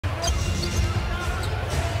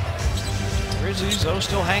Grizzlies, though,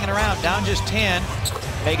 still hanging around, down just 10.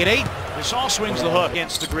 Make it 8. Gasol swings the hook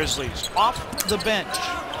against the Grizzlies. Off the bench.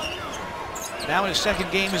 Now in his second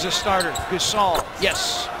game as a starter. Gasol,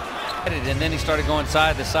 yes. And then he started going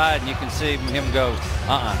side to side, and you can see him go,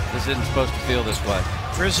 this isn't supposed to feel this way.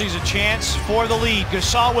 Grizzlies a chance for the lead.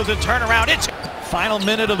 Gasol with a turnaround. It's final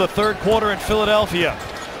minute of the third quarter in Philadelphia.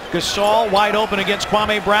 Gasol wide open against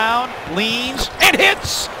Kwame Brown. Leans and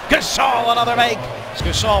hits. Gasol another make.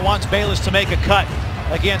 Gasol wants Bayless to make a cut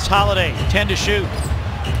against Holiday. 10 to shoot.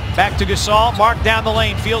 Back to Gasol. Marc down the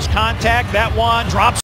lane. Feels contact. That one drops.